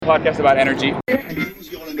Podcast about energy.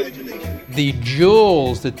 The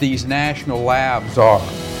jewels that these national labs are.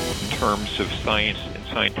 In terms of science and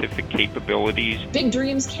scientific capabilities. Big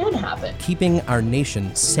dreams can happen. Keeping our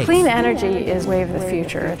nation safe. Clean energy is wave of the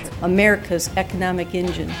future. It's America's economic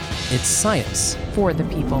engine. It's science for the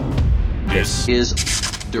people. This is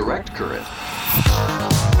Direct Current.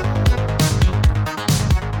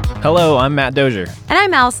 Hello, I'm Matt Dozier. And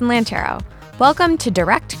I'm Allison Lantero. Welcome to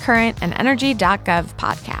Direct Current, an Energy.gov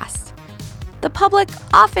podcast. The public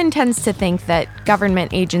often tends to think that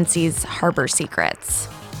government agencies harbor secrets.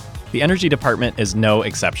 The Energy Department is no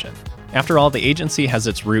exception. After all, the agency has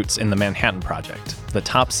its roots in the Manhattan Project, the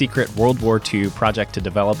top-secret World War II project to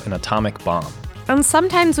develop an atomic bomb. And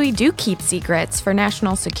sometimes we do keep secrets for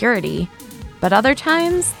national security, but other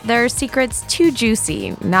times there are secrets too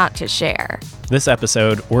juicy not to share. This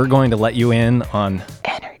episode, we're going to let you in on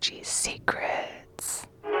energy secrets.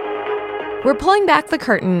 We're pulling back the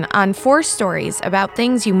curtain on 4 stories about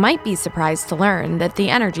things you might be surprised to learn that the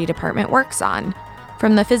Energy Department works on,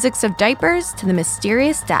 from the physics of diapers to the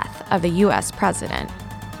mysterious death of a U.S. president.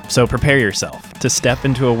 So prepare yourself to step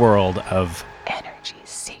into a world of energy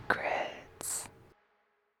secrets.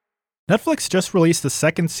 Netflix just released the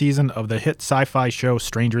second season of the hit sci-fi show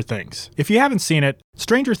Stranger Things. If you haven't seen it,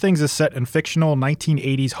 Stranger Things is set in fictional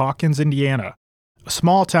 1980s Hawkins, Indiana, a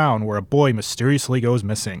small town where a boy mysteriously goes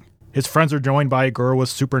missing. His friends are joined by a girl with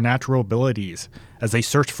supernatural abilities as they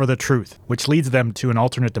search for the truth, which leads them to an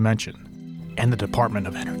alternate dimension and the Department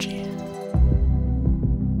of Energy.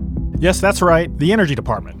 Yes, that's right, the Energy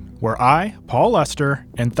Department, where I, Paul Lester,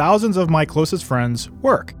 and thousands of my closest friends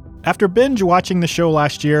work. After binge watching the show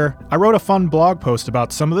last year, I wrote a fun blog post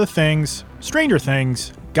about some of the things, Stranger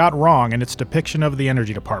Things, got wrong in its depiction of the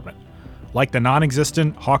Energy Department, like the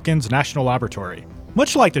non-existent Hawkins National Laboratory.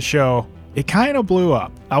 Much like the show, it kind of blew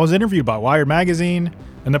up. I was interviewed by Wired Magazine,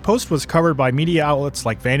 and the post was covered by media outlets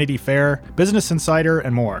like Vanity Fair, Business Insider,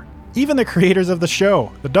 and more. Even the creators of the show,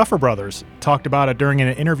 the Duffer Brothers, talked about it during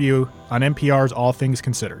an interview on NPR's All Things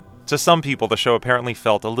Considered. To some people, the show apparently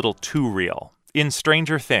felt a little too real. In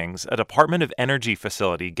Stranger Things, a Department of Energy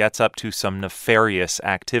facility gets up to some nefarious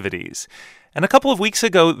activities. And a couple of weeks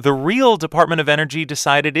ago, the real Department of Energy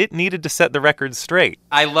decided it needed to set the record straight.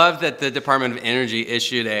 I love that the Department of Energy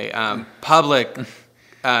issued a public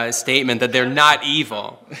statement that they're not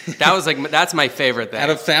evil. That's my favorite thing. Out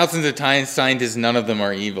of thousands of scientists, none of them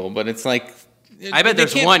are evil, but it's like... I bet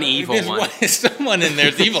there's one evil one. Someone in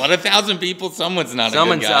there's evil. Out of 1,000 people, someone's not a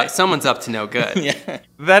good guy. Someone's up to no good. Yeah.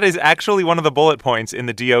 That is actually one of the bullet points in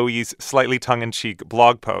the DOE's slightly tongue-in-cheek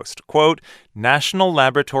blog post. Quote, "National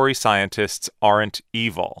laboratory scientists aren't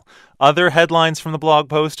evil." Other headlines from the blog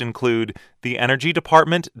post include, "The Energy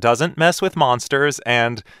Department doesn't mess with monsters,"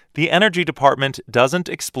 and "The Energy Department doesn't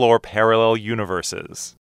explore parallel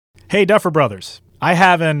universes." Hey, Duffer Brothers, I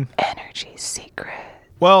have an energy secret.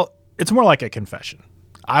 Well, it's more like a confession.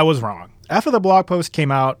 I was wrong. After the blog post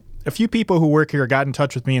came out, a few people who work here got in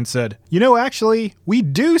touch with me and said, actually, we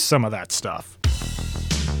do some of that stuff.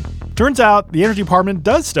 Turns out, the Energy Department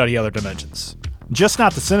does study other dimensions, just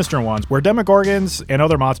not the sinister ones where Demogorgons and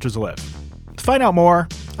other monsters live. To find out more,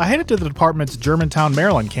 I headed to the department's Germantown,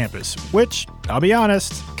 Maryland campus, which, I'll be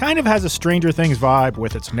honest, kind of has a Stranger Things vibe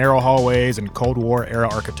with its narrow hallways and Cold War-era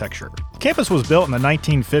architecture. The campus was built in the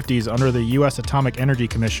 1950s under the U.S. Atomic Energy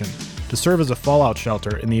Commission to serve as a fallout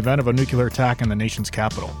shelter in the event of a nuclear attack in the nation's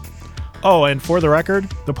capital. Oh, and for the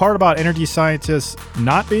record, the part about energy scientists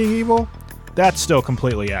not being evil, that's still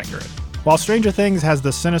completely accurate. While Stranger Things has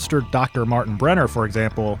the sinister Dr. Martin Brenner, for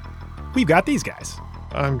example, we've got these guys.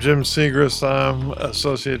 I'm Jim Segrist. I'm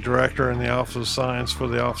Associate Director in the Office of Science for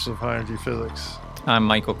the Office of High Energy Physics. I'm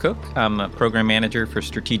Michael Cook. I'm a Program Manager for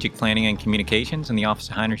Strategic Planning and Communications in the Office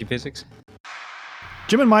of High Energy Physics.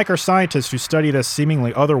 Jim and Mike are scientists who study this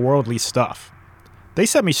seemingly otherworldly stuff. They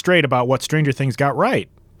set me straight about what Stranger Things got right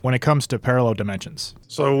when it comes to parallel dimensions.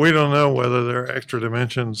 So we don't know whether there are extra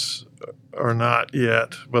dimensions or not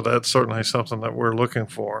yet, but that's certainly something that we're looking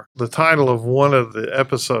for. The title of one of the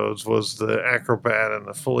episodes was The Acrobat and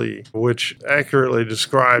the Flea, which accurately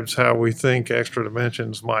describes how we think extra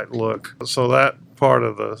dimensions might look. So that part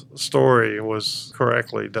of the story was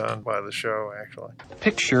correctly done by the show, actually.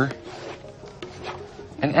 Picture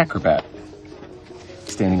an acrobat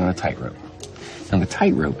standing on a tightrope. And the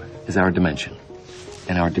tightrope is our dimension.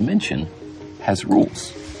 And our dimension has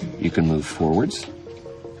rules. You can move forwards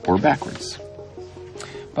or backwards.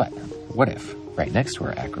 But what if, right next to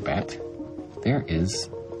our acrobat, there is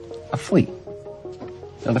a flea?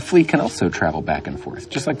 Now, the flea can also travel back and forth,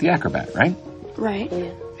 just like the acrobat, right? Right.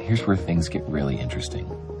 Yeah. Here's where things get really interesting.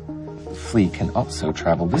 The flea can also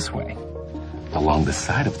travel this way, along the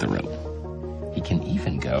side of the rope. He can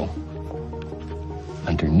even go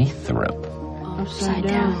underneath the rope. Upside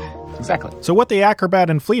down. Exactly. So what the acrobat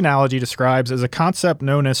and flea analogy describes is a concept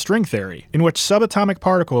known as string theory, in which subatomic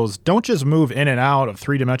particles don't just move in and out of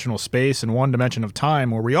three-dimensional space and one dimension of time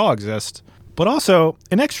where we all exist, but also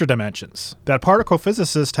in extra dimensions that particle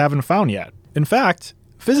physicists haven't found yet. In fact,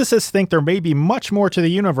 physicists think there may be much more to the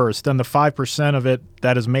universe than the 5% of it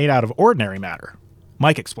that is made out of ordinary matter.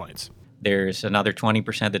 Mike explains. There's another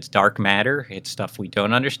 20% that's dark matter. It's stuff we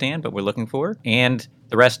don't understand, but we're looking for. And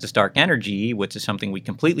the rest is dark energy, which is something we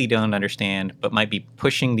completely don't understand, but might be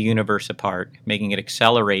pushing the universe apart, making it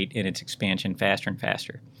accelerate in its expansion faster and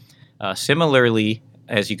faster. Similarly,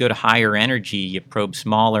 as you go to higher energy, you probe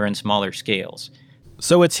smaller and smaller scales.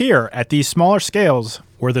 So it's here, at these smaller scales,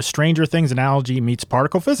 where the Stranger Things analogy meets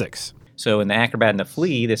particle physics. So in the acrobat and the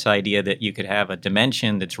flea, this idea that you could have a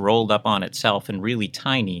dimension that's rolled up on itself and really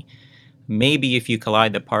tiny. Maybe if you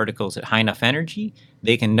collide the particles at high enough energy,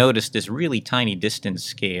 they can notice this really tiny distance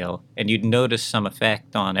scale, and you'd notice some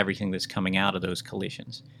effect on everything that's coming out of those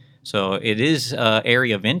collisions. So it is an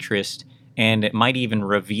area of interest, and it might even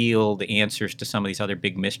reveal the answers to some of these other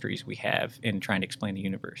big mysteries we have in trying to explain the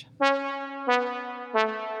universe.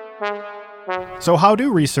 So how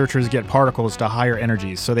do researchers get particles to higher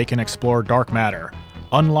energies so they can explore dark matter,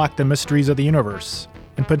 unlock the mysteries of the universe,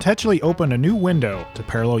 and potentially open a new window to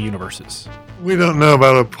parallel universes? We don't know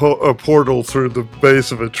about a portal through the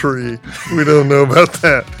base of a tree. We don't know about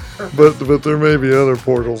that. But there may be other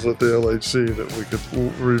portals at the LHC that we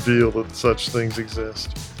could reveal that such things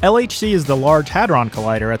exist. LHC is the Large Hadron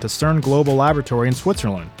Collider at the CERN Global Laboratory in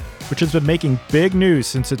Switzerland, which has been making big news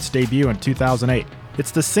since its debut in 2008.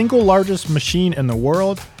 It's the single largest machine in the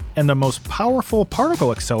world and the most powerful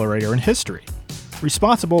particle accelerator in history,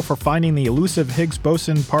 responsible for finding the elusive Higgs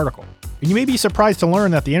boson particle. And you may be surprised to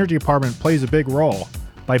learn that the Energy Department plays a big role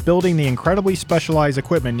by building the incredibly specialized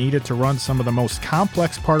equipment needed to run some of the most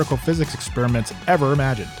complex particle physics experiments ever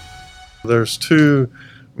imagined. There's two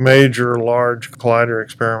major large collider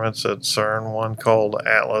experiments at CERN, one called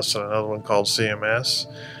ATLAS and another one called CMS.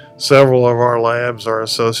 Several of our labs are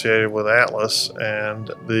associated with ATLAS,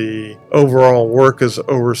 and the overall work is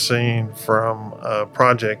overseen from a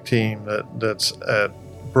project team that's at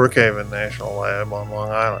Brookhaven National Lab on Long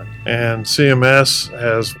Island. And CMS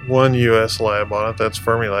has one U.S. lab on it, that's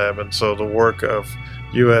Fermilab, and so the work of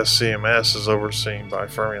U.S. CMS is overseen by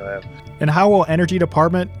Fermilab. And how will Energy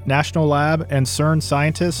Department, National Lab, and CERN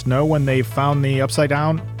scientists know when they've found the upside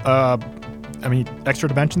down, extra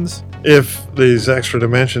dimensions? If these extra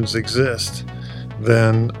dimensions exist,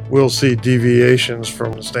 then we'll see deviations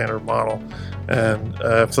from the standard model. And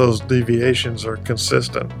if those deviations are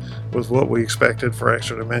consistent with what we expected for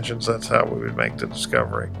extra dimensions, that's how we would make the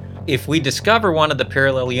discovery. If we discover one of the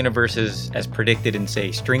parallel universes as predicted in,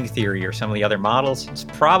 say, string theory or some of the other models, it's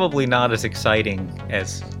probably not as exciting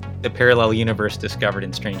as the parallel universe discovered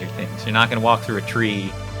in Stranger Things. You're not going to walk through a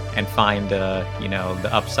tree and find, the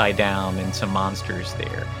upside down and some monsters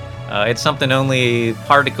there. It's something only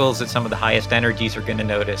particles at some of the highest energies are going to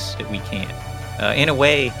notice that we can't. In a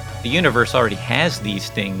way, the universe already has these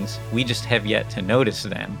things, we just have yet to notice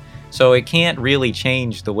them. So it can't really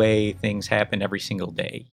change the way things happen every single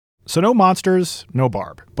day. So no monsters, no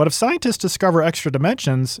Barb. But if scientists discover extra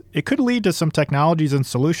dimensions, it could lead to some technologies and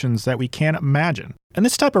solutions that we can't imagine. And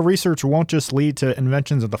this type of research won't just lead to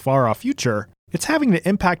inventions of the far-off future, it's having an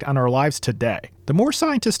impact on our lives today. The more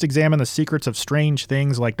scientists examine the secrets of strange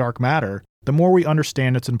things like dark matter, the more we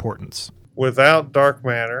understand its importance. Without dark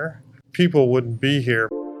matter, people wouldn't be here.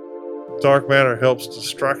 Dark matter helps the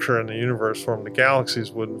structure in the universe form. The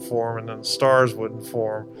galaxies wouldn't form, and then the stars wouldn't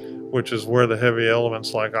form, which is where the heavy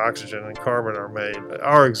elements like oxygen and carbon are made.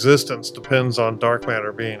 Our existence depends on dark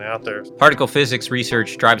matter being out there. Particle physics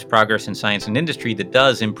research drives progress in science and industry that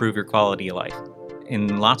does improve your quality of life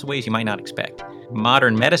in lots of ways you might not expect.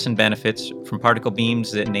 Modern medicine benefits from particle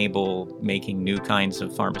beams that enable making new kinds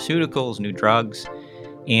of pharmaceuticals, new drugs,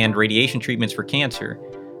 and radiation treatments for cancer.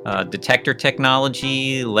 Detector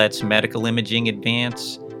technology lets medical imaging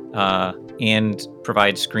advance and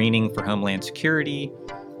provide screening for homeland security.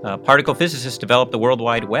 Particle physicists developed the World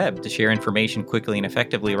Wide Web to share information quickly and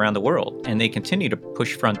effectively around the world, and they continue to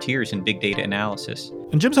push frontiers in big data analysis.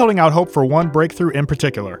 And Jim's holding out hope for one breakthrough in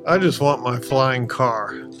particular. I just want my flying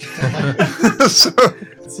car. So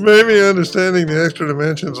maybe understanding the extra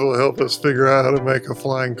dimensions will help us figure out how to make a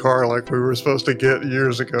flying car like we were supposed to get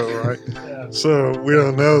years ago, right? Yeah. So we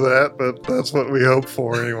don't know that, but that's what we hope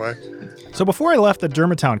for anyway. So before I left the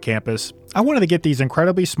Germantown campus, I wanted to get these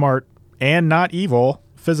incredibly smart and not evil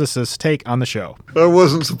physicist's take on the show. I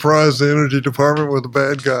wasn't surprised the Energy Department were the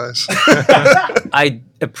bad guys. I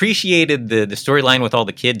appreciated the storyline with all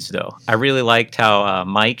the kids, though. I really liked how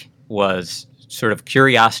Mike was sort of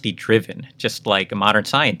curiosity driven, just like a modern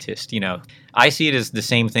scientist. I see it as the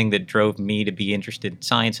same thing that drove me to be interested in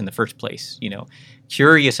science in the first place.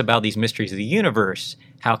 Curious about these mysteries of the universe.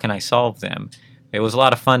 How can I solve them? It was a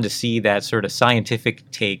lot of fun to see that sort of scientific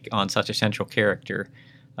take on such a central character,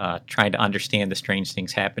 trying to understand the strange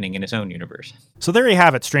things happening in his own universe. So there you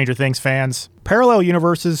have it, Stranger Things fans. Parallel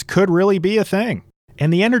universes could really be a thing,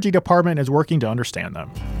 and the Energy Department is working to understand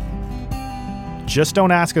them. Just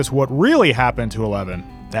don't ask us what really happened to 11.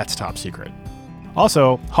 That's top secret.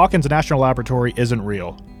 Also, Hawkins National Laboratory isn't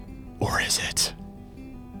real. Or is it?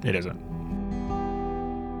 It isn't.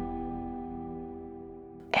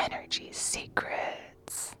 Energy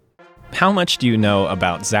secrets. How much do you know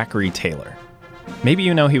about Zachary Taylor? Maybe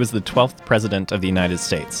you know he was the 12th president of the United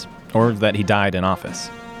States, or that he died in office.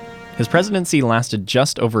 His presidency lasted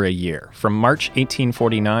just over a year, from March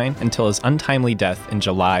 1849 until his untimely death in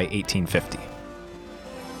July 1850.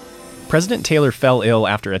 President Taylor fell ill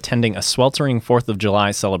after attending a sweltering 4th of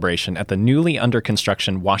July celebration at the newly under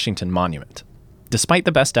construction Washington Monument. Despite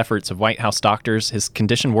the best efforts of White House doctors, his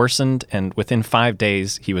condition worsened, and within 5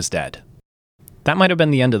 days, he was dead. That might have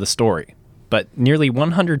been the end of the story, but nearly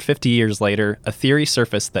 150 years later, a theory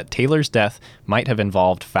surfaced that Taylor's death might have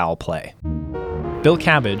involved foul play. Bill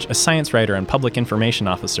Cabbage, a science writer and public information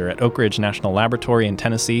officer at Oak Ridge National Laboratory in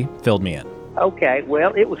Tennessee, filled me in. Okay,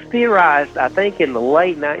 well, it was theorized, I think, in the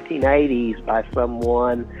late 1980s by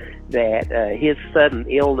someone that his sudden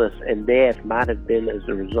illness and death might have been as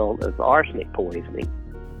a result of arsenic poisoning.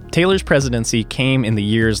 Taylor's presidency came in the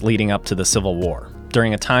years leading up to the Civil War,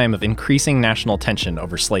 during a time of increasing national tension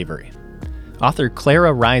over slavery. Author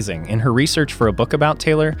Clara Rising, in her research for a book about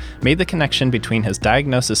Taylor, made the connection between his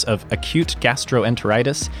diagnosis of acute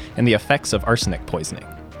gastroenteritis and the effects of arsenic poisoning.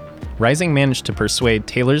 Rising managed to persuade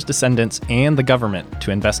Taylor's descendants and the government to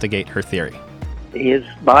investigate her theory. His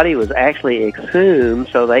body was actually exhumed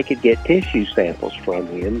so they could get tissue samples from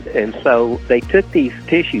him. And so they took these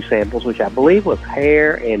tissue samples, which I believe was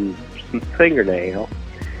hair and some fingernail,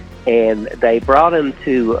 and they brought them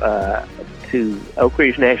to Oak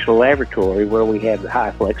Ridge National Laboratory, where we have the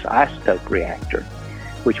high-flux isotope reactor,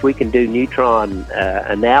 which we can do neutron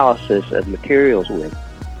analysis of materials with.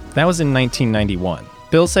 That was in 1991.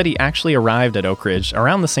 Bill said he actually arrived at Oak Ridge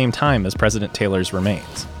around the same time as President Taylor's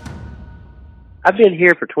remains. I've been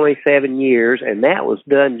here for 27 years, and that was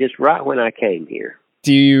done just right when I came here.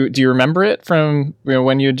 Do you remember it from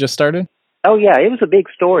when you had just started? Oh, yeah, it was a big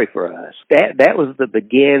story for us. That was the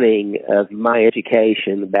beginning of my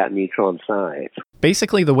education about neutron science.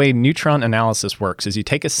 Basically, the way neutron analysis works is you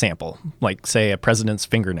take a sample, like, say, a president's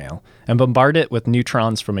fingernail, and bombard it with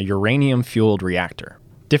neutrons from a uranium-fueled reactor.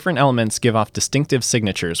 Different elements give off distinctive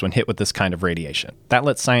signatures when hit with this kind of radiation. That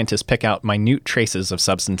lets scientists pick out minute traces of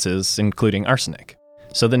substances, including arsenic.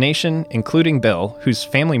 So the nation, including Bill, whose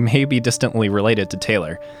family may be distantly related to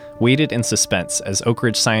Taylor, waited in suspense as Oak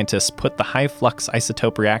Ridge scientists put the high-flux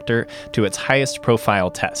isotope reactor to its highest profile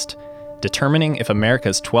test, determining if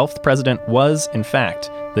America's 12th president was, in fact,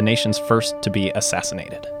 the nation's first to be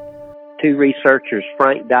assassinated. Two researchers,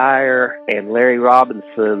 Frank Dyer and Larry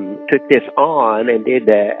Robinson, took this on and did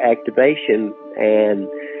the activation, and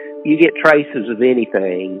you get traces of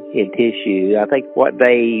anything in tissue. I think what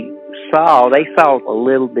they saw a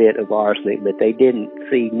little bit of arsenic, but they didn't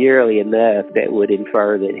see nearly enough that would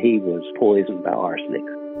infer that he was poisoned by arsenic.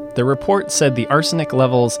 The report said the arsenic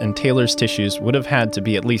levels in Taylor's tissues would have had to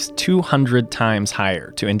be at least 200 times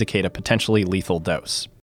higher to indicate a potentially lethal dose.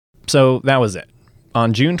 So that was it.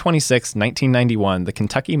 On June 26, 1991, the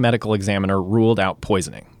Kentucky Medical Examiner ruled out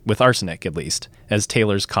poisoning, with arsenic at least, as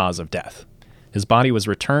Taylor's cause of death. His body was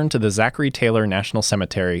returned to the Zachary Taylor National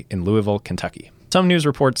Cemetery in Louisville, Kentucky. Some news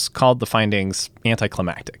reports called the findings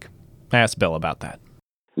anticlimactic. I asked Bill about that.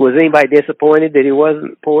 Was anybody disappointed that he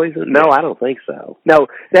wasn't poisoned? No, I don't think so. No,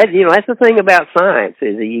 that's the thing about science,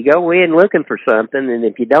 is that you go in looking for something, and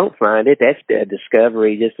if you don't find it, that's a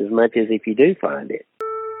discovery just as much as if you do find it.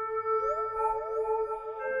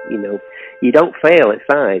 You don't fail at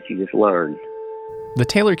science, you just learn. The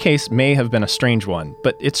Taylor case may have been a strange one,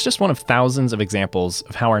 but it's just one of thousands of examples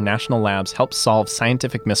of how our national labs help solve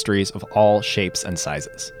scientific mysteries of all shapes and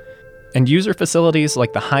sizes. And user facilities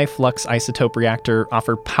like the high-flux isotope reactor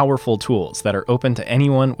offer powerful tools that are open to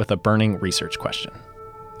anyone with a burning research question.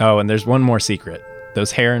 Oh, and there's one more secret.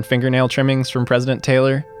 Those hair and fingernail trimmings from President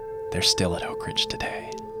Taylor, they're still at Oak Ridge today.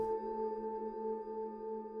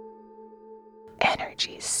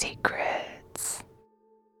 Energy secrets.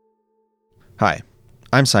 Hi,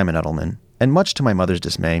 I'm Simon Edelman, and much to my mother's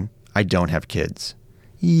dismay, I don't have kids.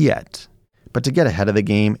 Yet. But to get ahead of the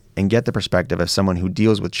game and get the perspective of someone who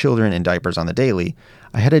deals with children in diapers on the daily,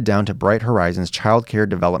 I headed down to Bright Horizons Child Care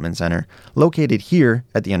Development Center, located here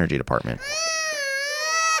at the Energy Department.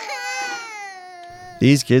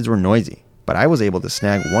 These kids were noisy, but I was able to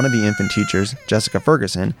snag one of the infant teachers, Jessica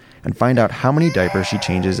Ferguson, and find out how many diapers she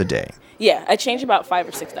changes a day. Yeah, I change about 5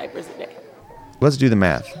 or 6 diapers a day. Let's do the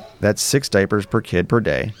math. That's 6 diapers per kid per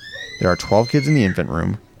day. There are 12 kids in the infant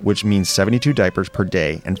room, which means 72 diapers per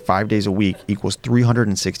day, and 5 days a week equals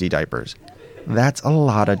 360 diapers. That's a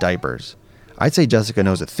lot of diapers. I'd say Jessica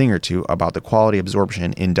knows a thing or two about the quality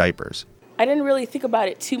absorption in diapers. I didn't really think about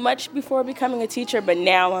it too much before becoming a teacher, but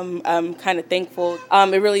now I'm kind of thankful.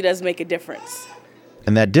 It really does make a difference.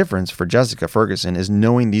 And that difference for Jessica Ferguson is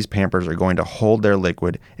knowing these Pampers are going to hold their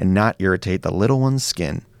liquid and not irritate the little one's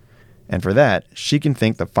skin. And for that, she can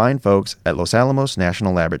thank the fine folks at Los Alamos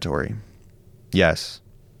National Laboratory. Yes,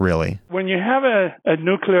 really. When you have a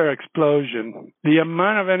nuclear explosion, the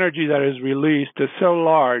amount of energy that is released is so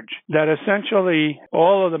large that essentially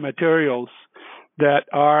all of the materials that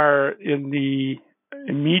are in the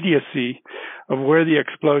immediacy of where the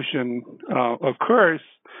explosion occurs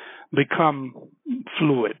become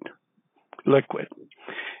fluid, liquid.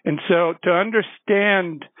 And so to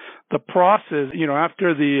understand the process,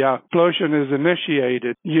 after the explosion is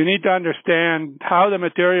initiated, you need to understand how the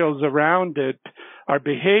materials around it are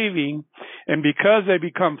behaving. And because they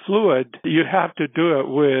become fluid, you have to do it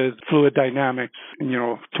with fluid dynamics,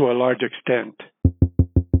 to a large extent.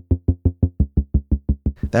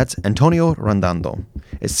 That's Antonio Rondando,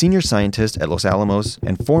 a senior scientist at Los Alamos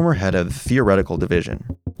and former head of the theoretical division.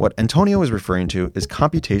 What Antonio is referring to is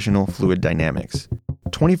computational fluid dynamics.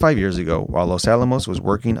 25 years ago, while Los Alamos was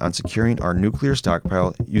working on securing our nuclear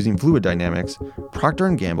stockpile using fluid dynamics, Procter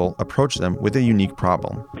 & Gamble approached them with a unique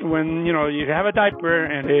problem. When, you have a diaper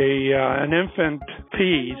and an infant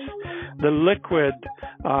pees, the liquid,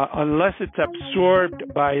 unless it's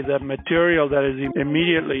absorbed by the material that is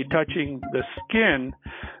immediately touching the skin,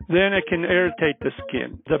 then it can irritate the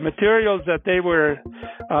skin. The materials that they were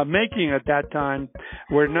making at that time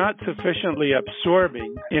were not sufficiently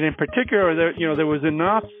absorbing. And in particular, there was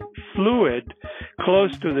enough fluid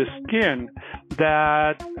close to the skin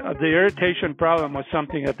that the irritation problem was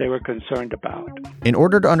something that they were concerned about. In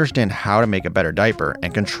order to understand how to make a better diaper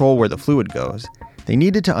and control where the fluid goes, they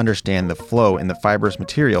needed to understand the flow in the fibrous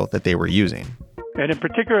material that they were using. And in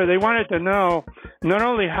particular, they wanted to know not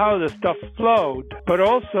only how the stuff flowed, but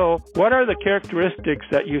also what are the characteristics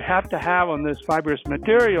that you have to have on this fibrous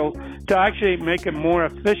material to actually make it more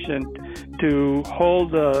efficient to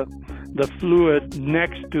hold the fluid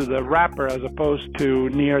next to the wrapper as opposed to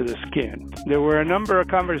near the skin. There were a number of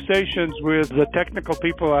conversations with the technical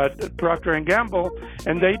people at Procter & Gamble,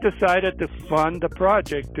 and they decided to fund a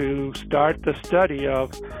project to start the study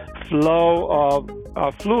of flow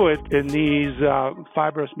of fluid in these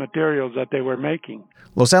fibrous materials that they were making.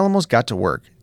 Los Alamos got to work,